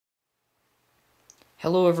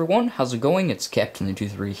Hello everyone, how's it going? It's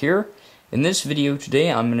Captain23 here. In this video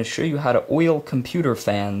today I'm going to show you how to oil computer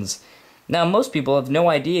fans. Now most people have no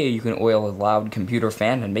idea you can oil a loud computer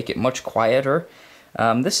fan and make it much quieter.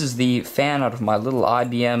 This is the fan out of my little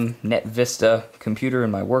IBM Net Vista computer in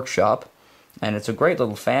my workshop. And it's a great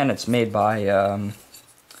little fan. It's made by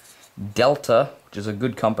Delta, which is a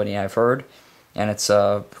good company I've heard. And it's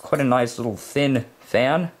quite a nice little thin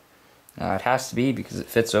fan. It has to be because it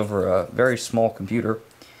fits over a very small computer.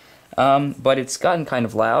 But it's gotten kind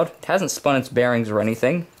of loud. It hasn't spun its bearings or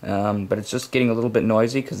anything, but it's just getting a little bit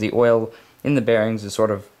noisy because the oil in the bearings is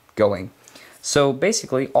sort of going. So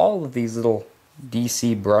basically all of these little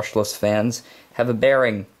DC brushless fans have a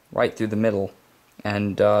bearing right through the middle,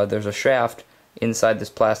 and there's a shaft inside this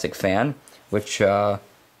plastic fan which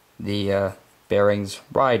the bearings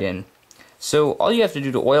ride in. So all you have to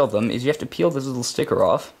do to oil them is you have to peel this little sticker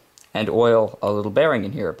off and oil a little bearing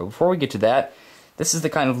in here. But before we get to that, this is the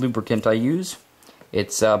kind of lubricant I use.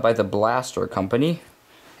 It's by the Blaster company,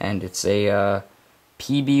 and it's a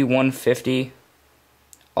PB150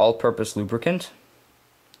 all-purpose lubricant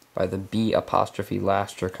by the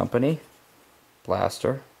B''Laster company.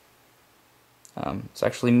 Blaster. It's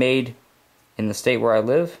actually made in the state where I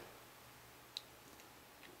live.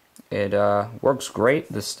 It works great,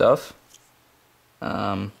 this stuff.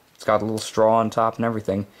 It's got a little straw on top and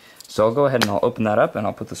everything. So I'll go ahead and I'll open that up and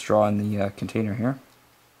I'll put the straw in the container here.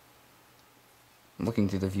 I'm looking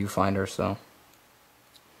through the viewfinder, so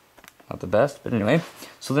not the best, but anyway.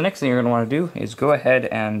 So the next thing you're going to want to do is go ahead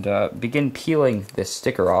and begin peeling this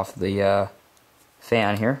sticker off the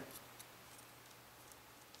fan here.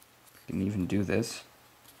 You can even do this.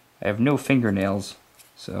 I have no fingernails,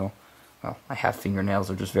 so, well, I have fingernails,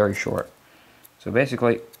 they're just very short. So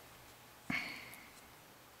basically,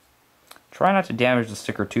 try not to damage the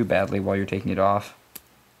sticker too badly while you're taking it off.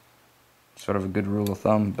 Sort of a good rule of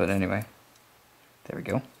thumb, but anyway. There we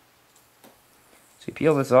go. So you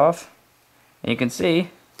peel this off, and you can see,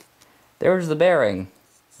 there's the bearing.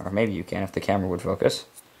 Or maybe you can if the camera would focus.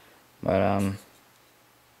 But,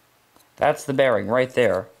 that's the bearing right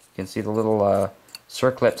there. You can see the little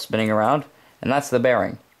circlip spinning around, and that's the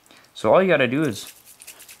bearing. So all you gotta do is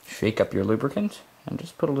shake up your lubricant, and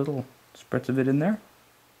just put a little spritz of it in there.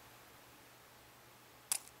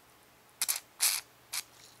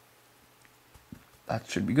 That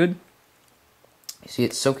should be good. You see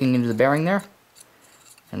it's soaking into the bearing there?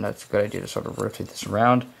 And that's a good idea to sort of rotate this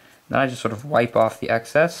around. Then I just sort of wipe off the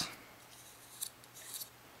excess.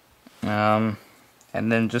 And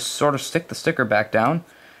then just sort of stick the sticker back down.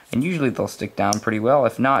 And usually they'll stick down pretty well.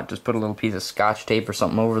 If not, just put a little piece of Scotch tape or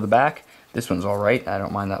something over the back. This one's alright. I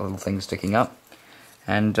don't mind that little thing sticking up.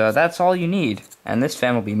 And that's all you need. And this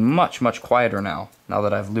fan will be much, much quieter now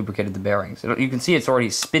that I've lubricated the bearings. You can see it's already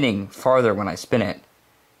spinning farther when I spin it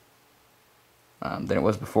than it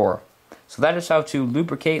was before. So that is how to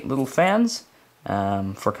lubricate little fans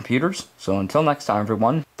for computers. So until next time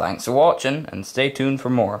everyone, thanks for watching and stay tuned for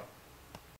more.